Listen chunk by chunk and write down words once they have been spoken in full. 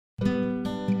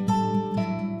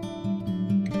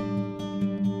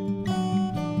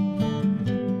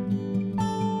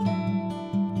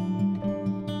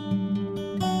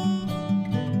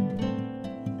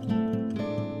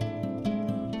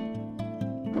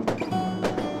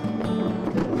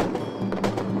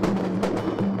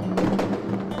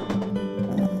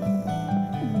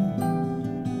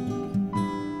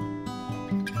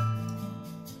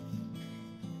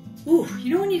Ooh,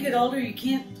 you know when you get older, you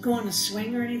can't go on a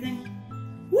swing or anything?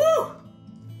 Woo!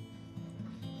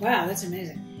 Wow, that's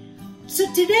amazing. So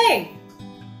today,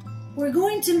 we're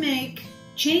going to make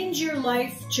Change Your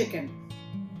Life chicken.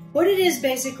 What it is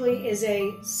basically is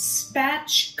a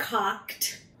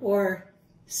spatchcocked or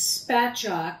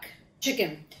spatchcock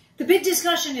chicken. The big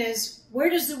discussion is, where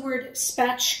does the word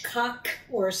spatchcock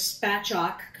or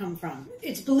spatchcock come from?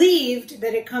 It's believed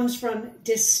that it comes from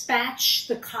dispatch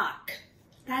the cock.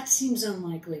 That seems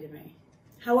unlikely to me.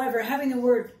 However, having the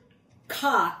word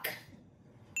cock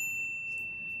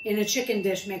in a chicken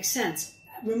dish makes sense.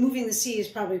 Removing the C is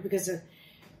probably because of,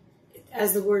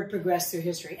 as the word progressed through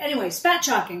history. Anyway,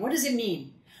 spatchcocking, what does it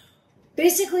mean?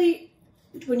 Basically,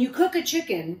 when you cook a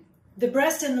chicken, the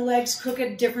breast and the legs cook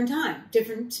at a different time,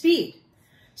 different speed.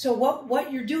 So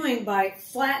what you're doing by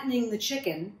flattening the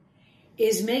chicken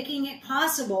is making it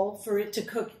possible for it to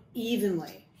cook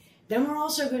evenly. Then we're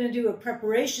also going to do a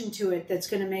preparation to it that's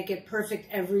going to make it perfect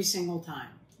every single time.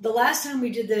 The last time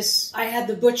we did this, I had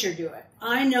the butcher do it.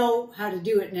 I know how to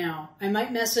do it now. I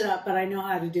might mess it up, but I know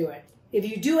how to do it. If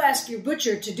you do ask your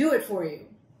butcher to do it for you,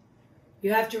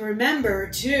 you have to remember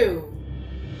to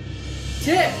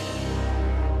tip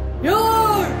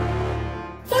your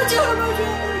butcher.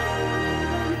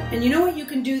 And you know what you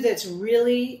can do that's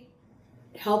really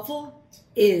helpful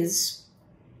is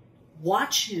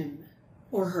watch him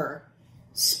or her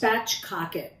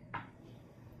spatchcock it.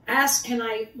 Ask,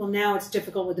 well now it's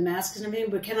difficult with the masks and everything,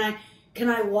 but can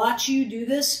I watch you do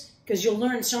this? Because you'll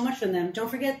learn so much from them. Don't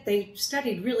forget, they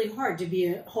studied really hard to be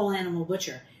a whole animal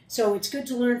butcher. So it's good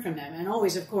to learn from them. And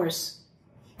always, of course,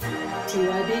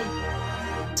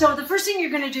 TYB. So the first thing you're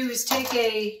going to do is take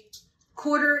a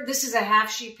quarter, this is a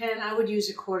half sheet pan. I would use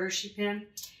a quarter sheet pan.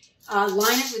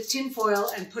 Line it with tin foil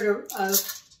and put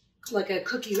like a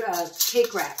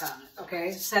cake rack on it,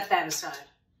 okay? Set that aside.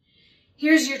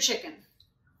 Here's your chicken.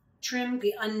 Trim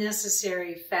the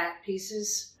unnecessary fat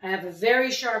pieces. I have a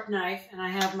very sharp knife and I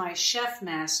have my chef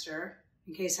master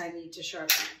in case I need to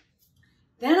sharpen it.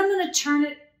 Then I'm going to turn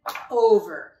it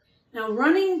over. Now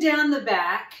running down the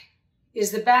back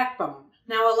is the backbone.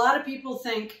 Now a lot of people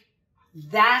think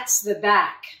that's the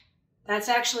back. That's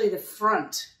actually the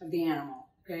front of the animal,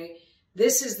 okay?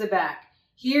 This is the back.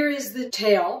 Here is the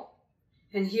tail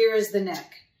and here is the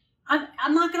neck.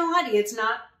 I'm not going to lie to you, it's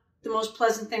not the most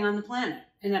pleasant thing on the planet.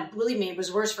 And believe me, it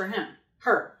was worse for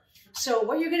her. So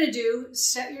what you're going to do,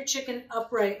 set your chicken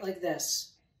upright like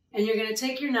this. And you're going to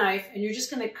take your knife and you're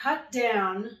just going to cut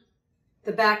down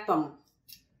the backbone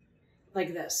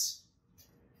like this.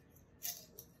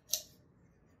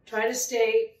 Try to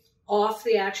stay off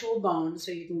the actual bone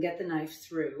so you can get the knife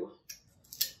through.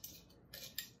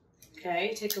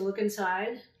 Okay, take a look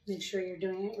inside. Make sure you're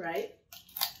doing it right.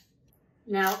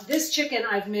 Now, this chicken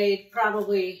I've made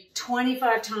probably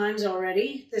 25 times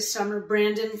already this summer.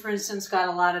 Brandon, for instance, got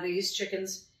a lot of these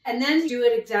chickens. And then do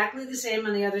it exactly the same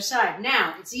on the other side.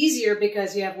 Now, it's easier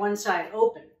because you have one side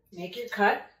open. Make your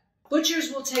cut.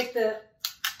 Butchers will take the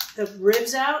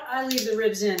ribs out. I leave the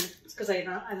ribs in because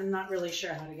I'm not really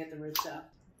sure how to get the ribs out.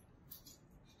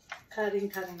 Cutting,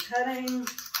 cutting, cutting.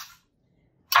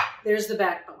 There's the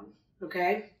backbone,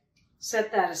 okay?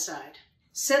 Set that aside.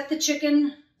 Set the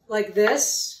chicken like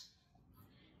this,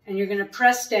 and you're going to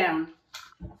press down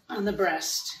on the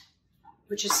breast,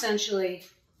 which essentially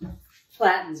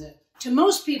flattens it. To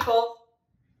most people,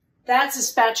 that's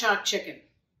a spatchcock chicken.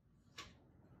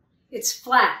 It's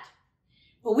flat,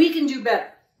 but we can do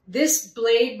better. This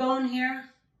blade bone here,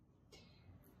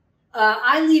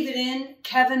 I leave it in.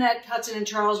 Kevin at Hudson and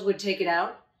Charles would take it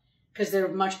out because they're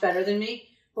much better than me.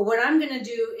 But what I'm going to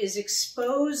do is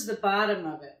expose the bottom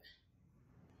of it.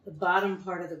 The bottom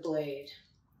part of the blade.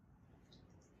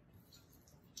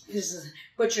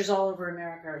 Butchers all over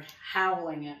America are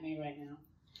howling at me right now.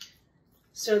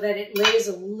 So that it lays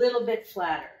a little bit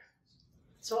flatter.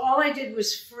 So all I did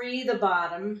was free the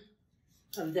bottom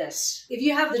of this. If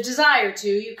you have the desire to,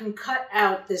 you can cut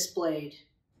out this blade.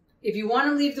 If you want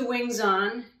to leave the wings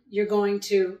on, you're going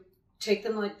to take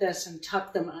them like this and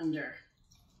tuck them under.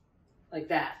 Like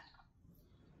that.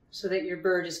 So that your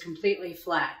bird is completely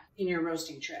flat in your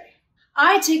roasting tray.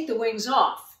 I take the wings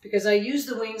off because I use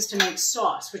the wings to make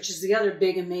sauce, which is the other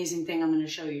big amazing thing I'm going to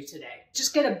show you today.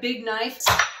 Just get a big knife,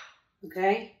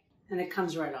 okay, and it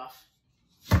comes right off.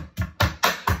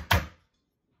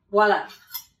 Voila.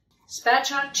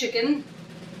 Spatchcock chicken,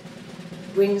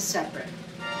 wings separate.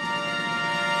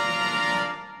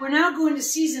 We're now going to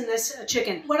season this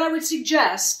chicken. What I would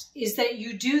suggest is that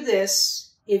you do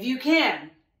this, if you can,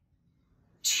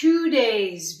 2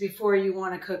 days before you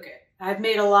want to cook it. I've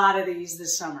made a lot of these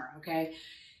this summer, okay?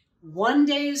 1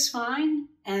 day is fine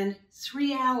and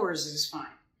 3 hours is fine.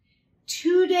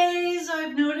 2 days,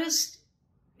 I've noticed,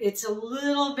 it's a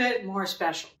little bit more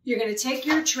special. You're going to take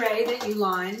your tray that you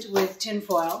lined with tin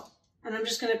foil, and I'm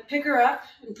just going to pick her up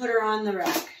and put her on the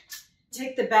rack.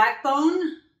 Take the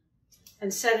backbone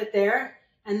and set it there,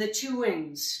 and the 2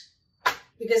 wings.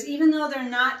 Because even though they're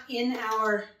not in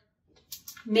our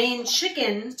main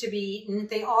chicken to be eaten,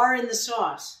 they are in the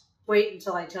sauce. Wait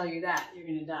until I tell you that, you're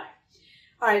gonna die.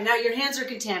 All right, now your hands are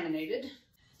contaminated.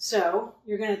 So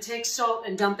you're gonna take salt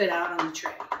and dump it out on the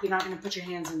tray. You're not gonna put your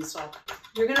hands in the salt.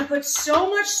 You're gonna put so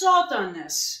much salt on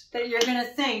this that you're gonna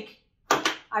think,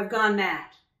 I've gone mad.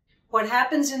 What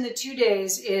happens in the 2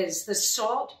 days is the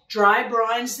salt dry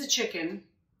brines the chicken.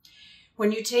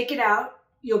 When you take it out,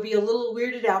 you'll be a little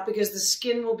weirded out because the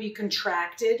skin will be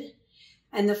contracted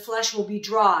and the flesh will be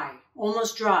dry,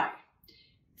 almost dry.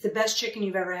 The best chicken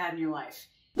you've ever had in your life.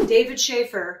 David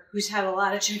Schaefer, who's had a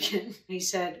lot of chicken, he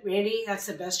said, Randy, that's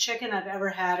the best chicken I've ever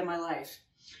had in my life.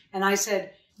 And I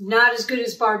said, not as good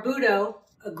as Barbuto,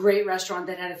 a great restaurant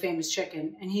that had a famous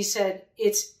chicken. And he said,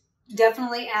 it's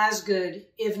definitely as good,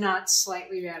 if not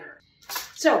slightly better.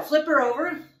 So flip her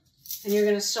over and you're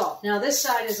gonna salt. Now this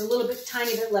side is a little bit,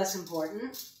 tiny bit less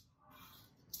important,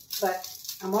 but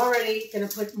I'm already gonna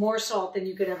put more salt than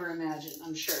you could ever imagine,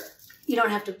 I'm sure. You don't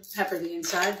have to pepper the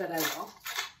inside, but I will.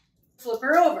 Flip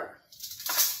her over.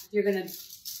 You're gonna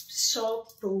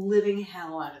salt the living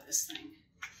hell out of this thing.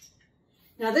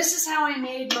 Now this is how I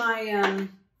made my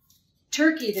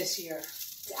turkey this year.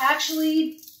 It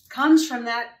actually comes from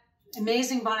that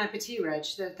amazing Bon Appetit, Reg,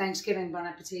 the Thanksgiving Bon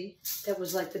Appetit. That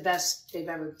was like the best they've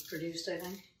ever produced, I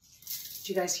think. Did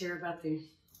you guys hear about the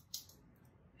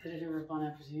editor of Bon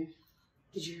Appetit?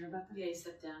 Did you hear about that? Yeah, you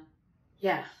sat down.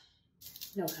 Yeah,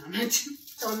 no comment.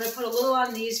 So I'm gonna put a little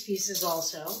on these pieces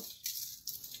also.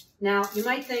 Now, you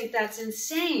might think that's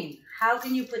insane. How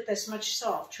can you put this much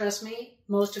salt? Trust me,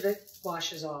 most of it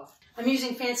washes off. I'm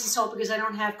using fancy salt because I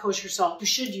don't have kosher salt. You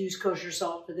should use kosher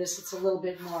salt for this. It's a little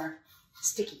bit more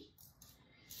sticky.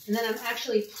 And then I'm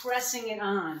actually pressing it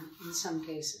on in some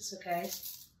cases, okay?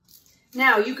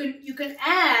 Now, you can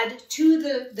add to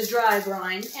the dry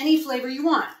brine any flavor you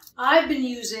want. I've been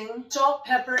using salt,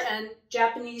 pepper, and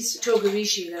Japanese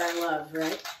togarashi that I love,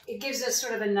 right? It gives us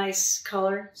sort of a nice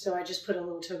color, so I just put a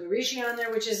little togarashi on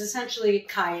there, which is essentially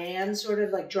cayenne, sort of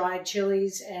like dried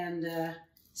chilies and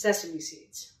sesame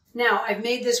seeds. Now, I've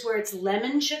made this where it's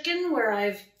lemon chicken, where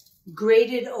I've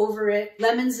grated over it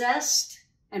lemon zest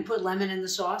and put lemon in the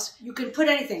sauce. You can put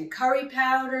anything, curry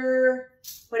powder,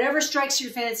 whatever strikes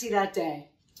your fancy that day.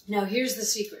 Now, here's the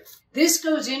secret. This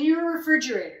goes in your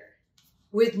refrigerator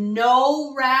with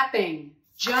no wrapping,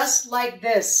 just like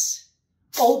this,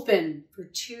 open for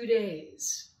 2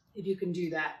 days, if you can do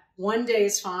that. 1 day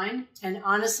is fine, and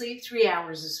honestly, 3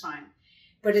 hours is fine.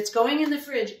 But it's going in the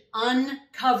fridge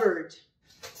uncovered.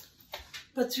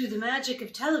 But through the magic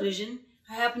of television,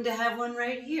 I happen to have one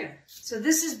right here. So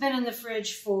this has been in the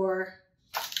fridge for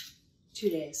 2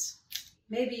 days.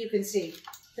 Maybe you can see.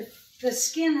 The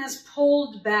skin has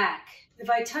pulled back. If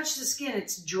I touch the skin,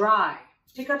 it's dry.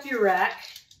 Pick up your rack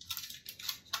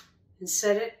and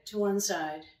set it to one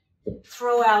side.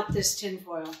 Throw out this tin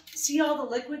foil. See all the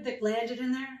liquid that landed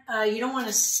in there? You don't want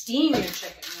to steam your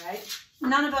chicken, right?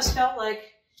 None of us felt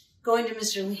like going to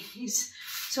Mr. Lee's.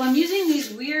 So I'm using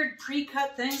these weird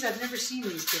pre-cut things. I've never seen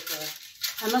these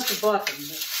before. I must have bought them.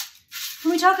 But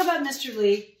can we talk about Mr.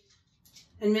 Lee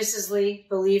and Mrs. Lee,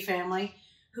 the Lee family,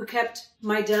 who kept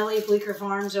my deli, Bleecker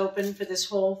Farms, open for this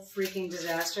whole freaking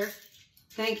disaster?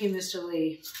 Thank you, Mr.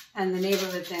 Lee, and the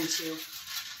neighborhood thanks you.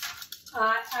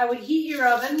 I would heat your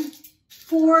oven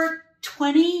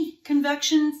 420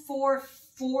 convection,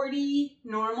 440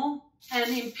 normal,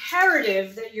 and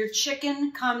imperative that your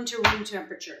chicken come to room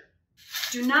temperature.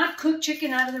 Do not cook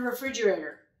chicken out of the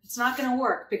refrigerator. It's not going to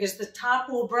work because the top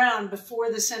will brown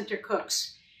before the center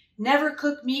cooks. Never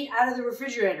cook meat out of the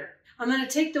refrigerator. I'm going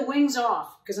to take the wings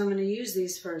off because I'm going to use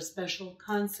these for a special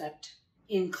concept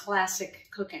in classic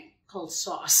cooking called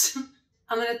sauce.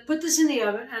 I'm going to put this in the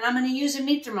oven and I'm going to use a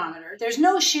meat thermometer. There's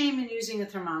no shame in using a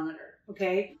thermometer,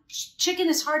 okay? Chicken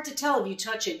is hard to tell if you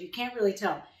touch it. You can't really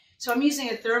tell. So I'm using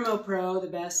a ThermoPro, the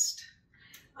best.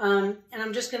 And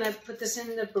I'm just going to put this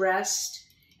in the breast.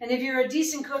 And if you're a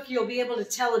decent cook, you'll be able to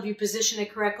tell if you position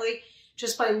it correctly.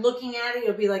 Just by looking at it,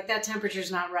 you'll be like, that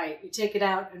temperature's not right. You take it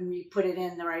out and we put it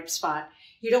in the right spot.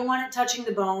 You don't want it touching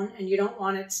the bone and you don't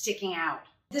want it sticking out.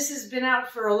 This has been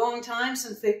out for a long time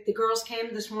since the girls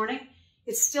came this morning.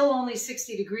 It's still only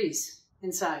 60 degrees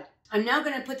inside. I'm now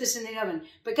going to put this in the oven.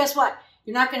 But guess what?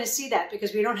 You're not going to see that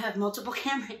because we don't have multiple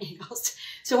camera angles.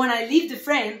 So when I leave the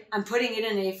frame, I'm putting it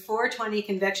in a 420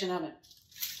 convection oven.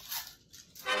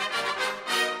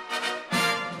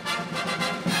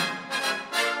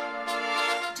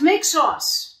 To make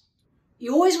sauce,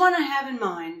 you always want to have in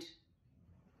mind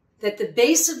that the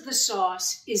base of the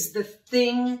sauce is the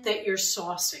thing that you're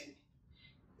saucing,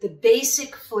 the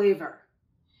basic flavor.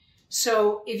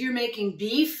 So if you're making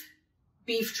beef,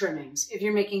 beef trimmings. If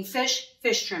you're making fish,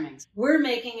 fish trimmings. We're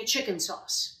making a chicken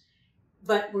sauce,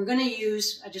 but we're going to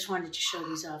use, I just wanted to show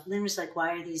these off. Lynn was like,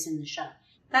 why are these in the shot?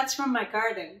 That's from my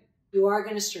garden. You are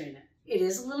going to strain it. It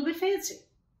is a little bit fancy,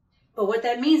 but what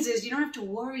that means is you don't have to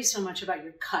worry so much about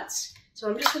your cuts. So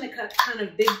I'm just going to cut kind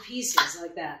of big pieces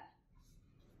like that.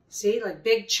 See, like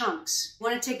big chunks. You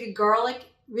want to take a garlic,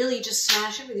 really just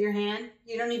smash it with your hand.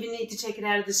 You don't even need to take it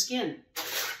out of the skin.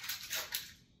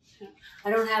 I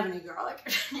don't have any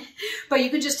garlic, but you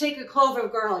can just take a clove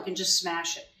of garlic and just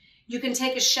smash it. You can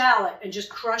take a shallot and just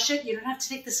crush it. You don't have to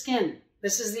take the skin.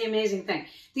 This is the amazing thing.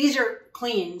 These are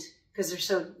cleaned because they're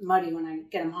so muddy when I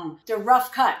get them home. They're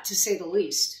rough cut, to say the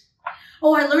least.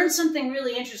 Oh, I learned something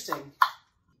really interesting.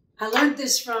 I learned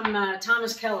this from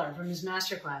Thomas Keller from his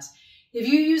masterclass. If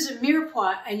you use a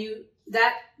mirepoix and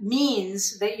that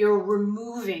means that you're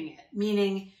removing it,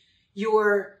 meaning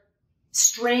you're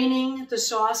straining the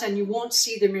sauce and you won't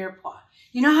see the mirepoix.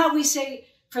 You know how we say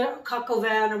for coq au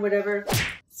vin or whatever,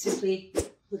 simply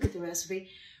look at the recipe.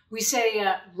 We say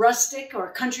rustic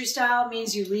or country style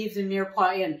means you leave the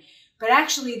mirepoix in. But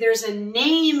actually there's a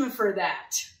name for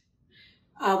that,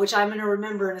 which I'm going to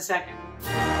remember in a second.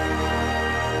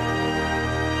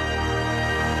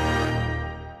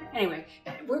 Anyway,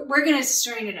 we're going to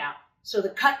strain it out. So the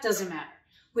cut doesn't matter.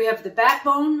 We have the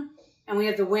backbone and we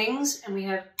have the wings and we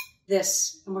have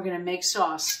this, and we're going to make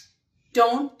sauce.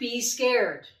 Don't be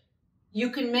scared. You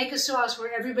can make a sauce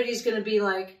where everybody's going to be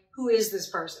like, who is this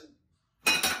person?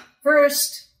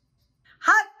 First,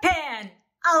 hot pan,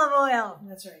 olive oil.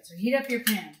 That's right. So heat up your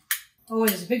pan. Oh,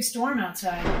 there's a big storm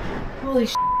outside. Holy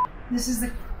shit. This is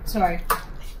the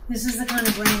kind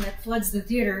of rain that floods the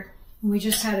theater, and we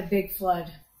just had a big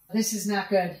flood. This is not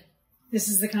good. This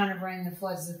is the kind of rain that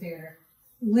floods the theater.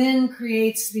 Lynn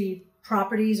creates the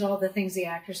properties, all the things the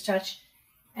actors touch.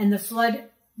 And the flood,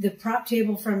 the prop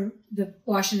table from the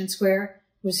Washington Square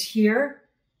was here,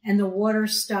 and the water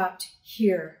stopped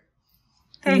here.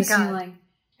 Thank God. Ceiling.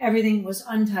 Everything was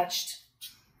untouched.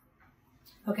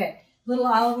 Okay, little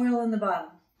olive oil in the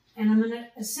bottom. And I'm going to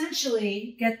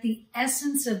essentially get the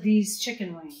essence of these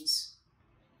chicken wings.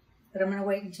 But I'm going to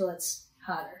wait until it's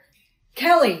hotter.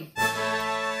 Kelly,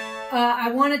 I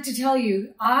wanted to tell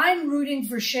you, I'm rooting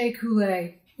for Shea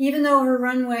Coulee. Even though her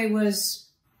runway was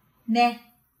meh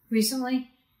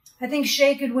recently, I think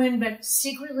Shea could win, but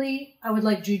secretly, I would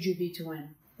like Jujubee to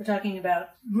win. We're talking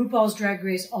about RuPaul's Drag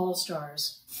Race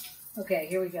All-Stars. Okay,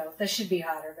 here we go. This should be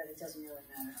hotter, but it doesn't really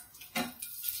matter.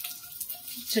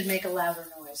 It should make a louder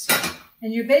noise.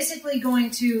 And you're basically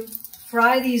going to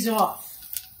fry these off.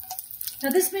 Now,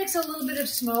 this makes a little bit of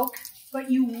smoke, but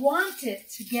you want it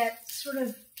to get sort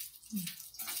of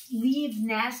leave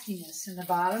nastiness in the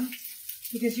bottom,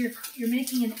 because you're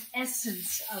making an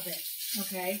essence of it,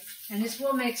 okay? And this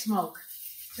will make smoke.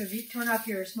 So if you turn off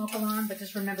your smoke alarm, but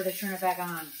just remember to turn it back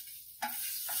on.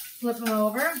 Flip them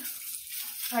over.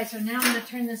 All right, so now I'm going to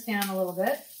turn this down a little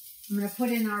bit. I'm going to put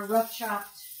in our rough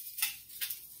chopped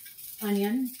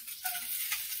onion.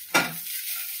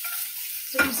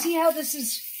 So you see how this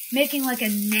is making like a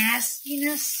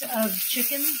nastiness of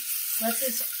chicken? Let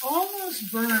this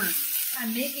almost burn.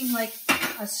 I'm making like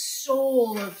a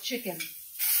soul of chicken.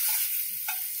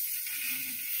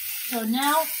 So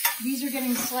now these are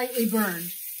getting slightly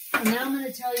burned. And now I'm going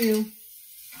to tell you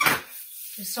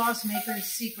the sauce maker's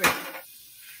secret.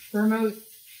 Vermouth.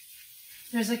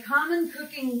 There's a common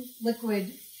cooking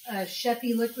liquid,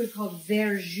 chefy liquid called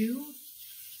verjus,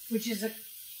 which is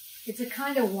it's a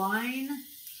kind of wine,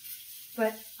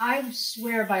 but I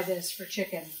swear by this for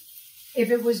chicken.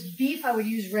 If it was beef, I would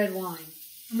use red wine.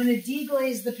 I'm going to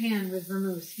deglaze the pan with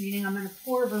vermouth, meaning I'm going to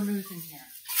pour vermouth in here.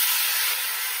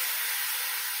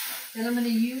 Then I'm going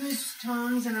to use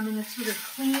tongs and I'm going to sort of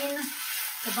clean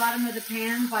the bottom of the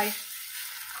pan by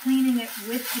cleaning it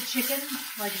with the chicken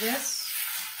like this.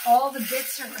 All the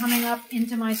bits are coming up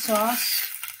into my sauce.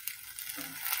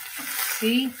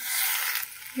 See?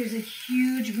 Here's a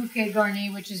huge bouquet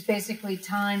garni, which is basically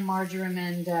thyme, marjoram,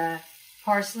 and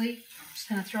parsley. I'm just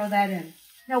going to throw that in.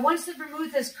 Now, once the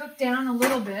vermouth has cooked down a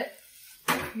little bit,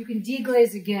 you can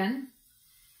deglaze again.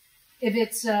 If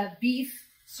it's beef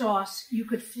sauce, you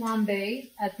could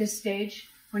flambe at this stage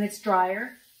when it's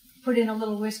drier. Put in a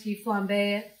little whiskey, flambe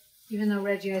it. Even though,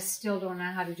 Reggie, I still don't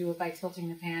know how to do it by tilting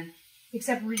the pan.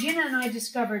 Except Regina and I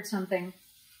discovered something.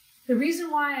 The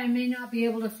reason why I may not be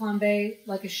able to flambe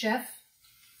like a chef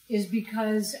is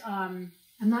because I'm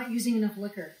not using enough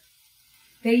liquor.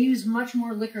 They use much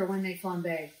more liquor when they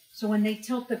flambe. So when they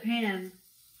tilt the pan,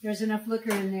 there's enough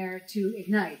liquor in there to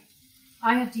ignite.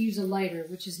 I have to use a lighter,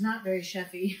 which is not very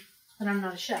chefy, but I'm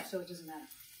not a chef, so it doesn't matter.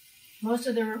 Most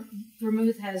of the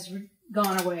vermouth has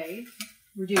gone away,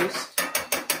 reduced.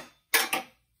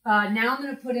 Now I'm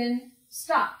going to put in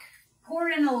stock. Pour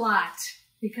in a lot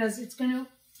because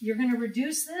you're going to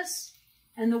reduce this,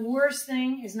 and the worst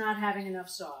thing is not having enough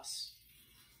sauce.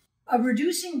 A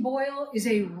reducing boil is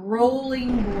a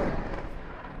rolling boil.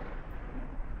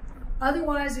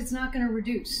 Otherwise, it's not going to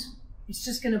reduce. It's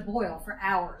just going to boil for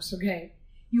hours, okay?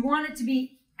 You want it to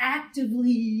be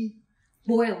actively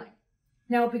boiling.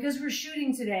 Now, because we're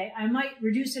shooting today, I might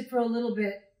reduce it for a little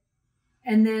bit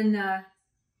and then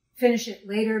finish it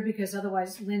later because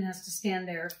otherwise Lynn has to stand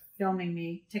there filming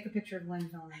me. Take a picture of Lynn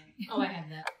filming me. Oh, I have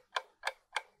that.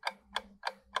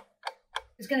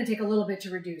 It's going to take a little bit to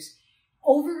reduce.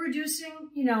 Over-reducing,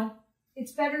 you know,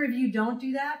 it's better if you don't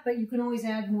do that, but you can always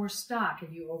add more stock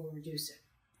if you over-reduce it.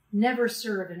 Never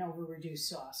serve an over-reduced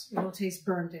sauce. It will taste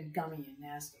burnt and gummy and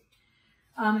nasty.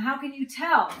 How can you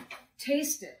tell?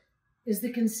 Taste it. Is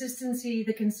the consistency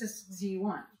you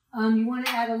want? You want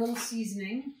to add a little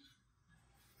seasoning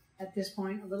at this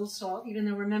point, a little salt, even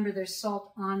though remember there's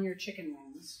salt on your chicken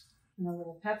wings. And a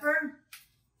little pepper.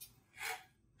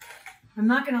 I'm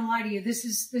not going to lie to you.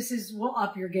 This will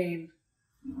up your game.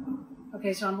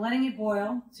 Okay, so I'm letting it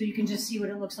boil so you can just see what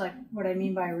it looks like, what I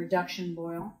mean by a reduction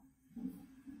boil.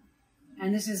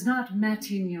 And this is not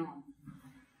Matignon.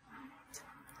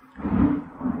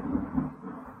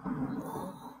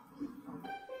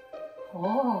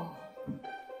 Oh,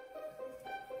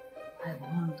 I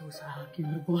want to suck your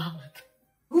blood.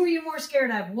 Who are you more scared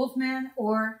of, Wolfman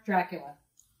or Dracula?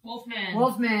 Wolfman.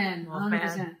 Wolfman, Wolfman.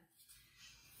 100%.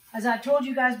 As I've told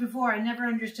you guys before, I never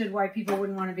understood why people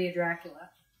wouldn't want to be a Dracula.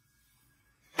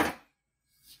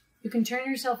 You can turn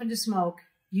yourself into smoke,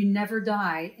 you never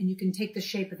die, and you can take the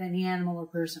shape of any animal or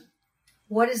person.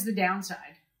 What is the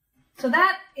downside? So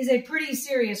that is a pretty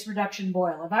serious reduction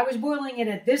boil. If I was boiling it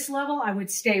at this level, I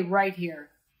would stay right here.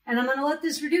 And I'm going to let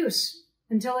this reduce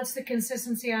until it's the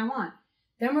consistency I want.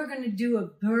 Then we're going to do a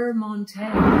beurre monté.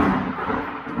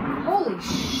 Holy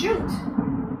shoot!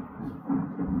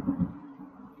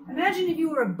 Imagine if you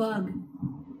were a bug.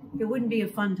 It wouldn't be a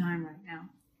fun time right now.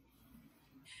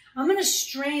 I'm going to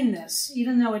strain this,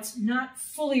 even though it's not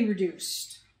fully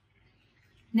reduced.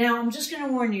 Now, I'm just going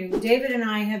to warn you, David and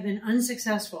I have been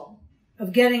unsuccessful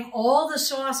of getting all the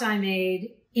sauce I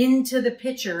made into the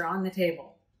pitcher on the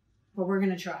table. But we're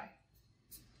going to try.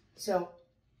 So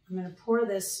I'm going to pour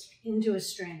this into a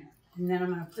strainer. And then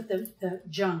I'm going to put the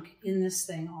junk in this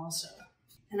thing also.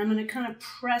 And I'm going to kind of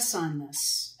press on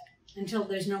this until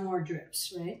there's no more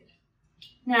drips, right?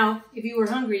 Now, if you were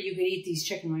hungry, you could eat these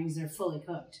chicken wings. They're fully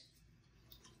cooked.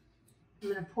 I'm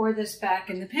going to pour this back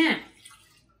in the pan.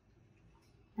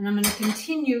 And I'm going to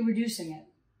continue reducing it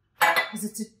because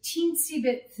it's a teensy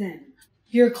bit thin.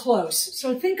 You're close.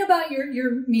 So think about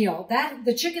your meal.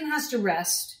 The chicken has to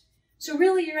rest. So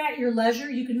really you're at your leisure.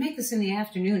 You can make this in the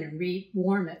afternoon and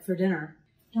re-warm it for dinner.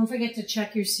 Don't forget to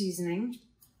check your seasoning.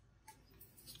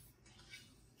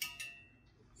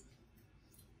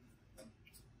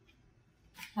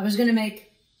 I was going to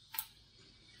make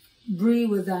brie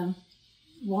with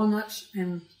walnuts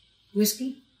and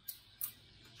whiskey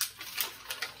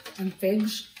and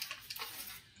figs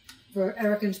for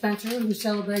Eric and Spencer, who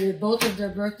celebrated both of their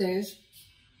birthdays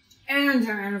and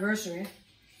their anniversary.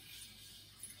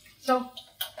 So,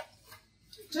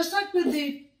 just like with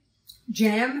the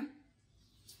jam,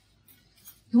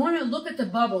 you want to look at the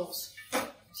bubbles.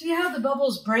 See how the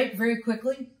bubbles break very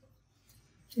quickly?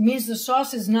 It means the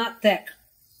sauce is not thick.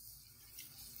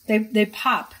 They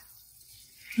pop.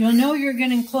 You'll know you're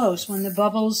getting close when the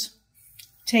bubbles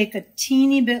take a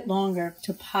teeny bit longer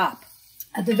to pop.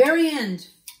 At the very end,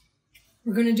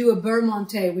 we're going to do a beurre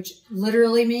monté, which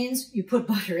literally means you put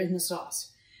butter in the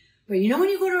sauce. But you know when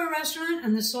you go to a restaurant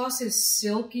and the sauce is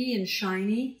silky and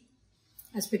shiny?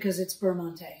 That's because it's beurre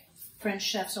monté. French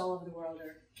chefs all over the world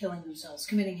are killing themselves,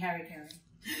 committing harry-carry.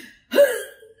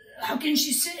 How can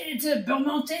she say it's a beurre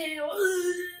monté?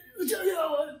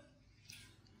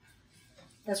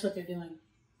 That's what they're doing.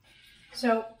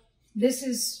 So this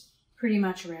is pretty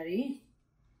much ready.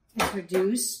 It's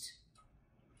reduced.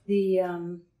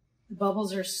 The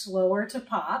bubbles are slower to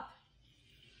pop.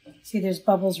 See, there's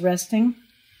bubbles resting.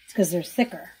 It's because they're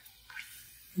thicker.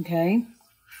 Okay.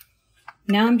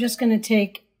 Now I'm just going to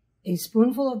take a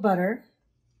spoonful of butter,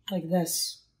 like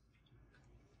this,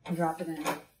 and drop it in.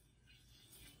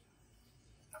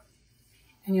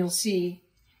 And you'll see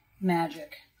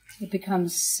magic. It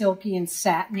becomes silky and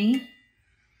satiny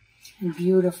and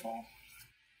beautiful.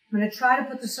 I'm going to try to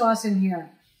put the sauce in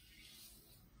here.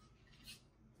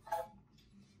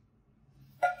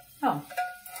 Oh.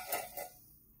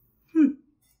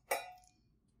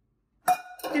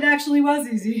 It actually was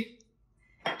easy.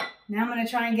 Now I'm going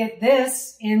to try and get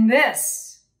this in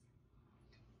this.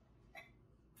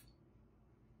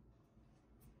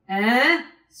 And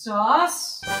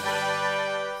sauce.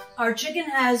 Our chicken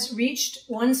has reached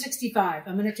 165.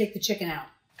 I'm going to take the chicken out.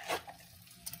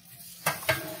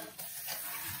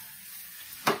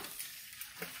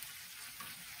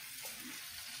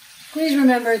 Please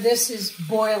remember, this is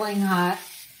boiling hot.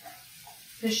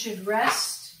 This should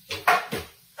rest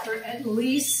for at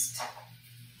least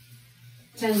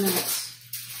 10 minutes,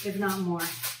 if not more.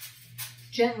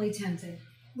 Gently tented.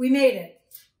 We made it.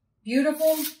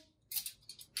 Beautiful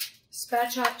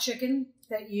spatchcock chicken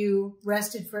that you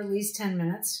rested for at least 10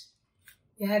 minutes.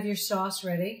 You have your sauce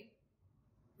ready,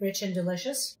 rich and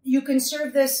delicious. You can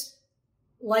serve this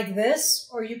like this,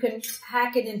 or you can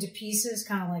hack it into pieces,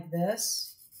 kind of like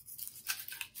this,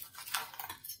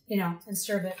 you know, and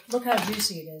serve it. Look how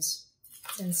juicy it is.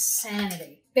 It's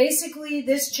insanity. Basically,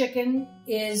 this chicken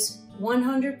is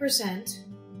 100%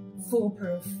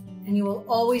 foolproof, and you will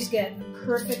always get a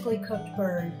perfectly cooked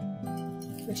bird,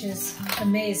 which is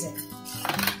amazing.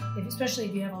 Especially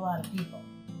if you have a lot of people.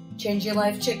 Change your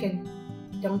life chicken.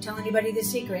 Don't tell anybody the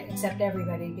secret except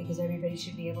everybody, because everybody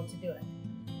should be able to do it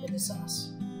with the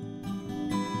sauce.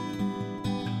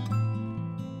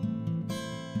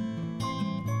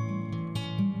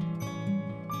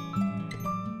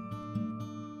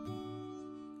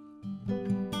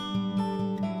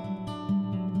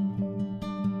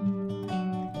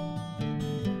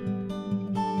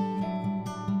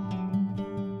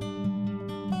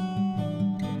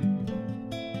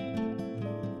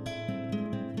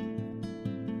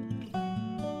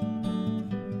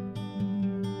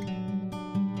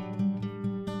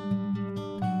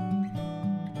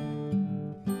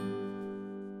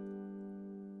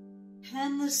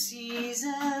 And the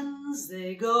seasons,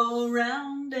 they go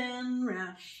round and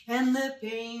round, and the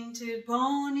painted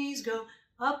ponies go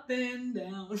up and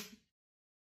down.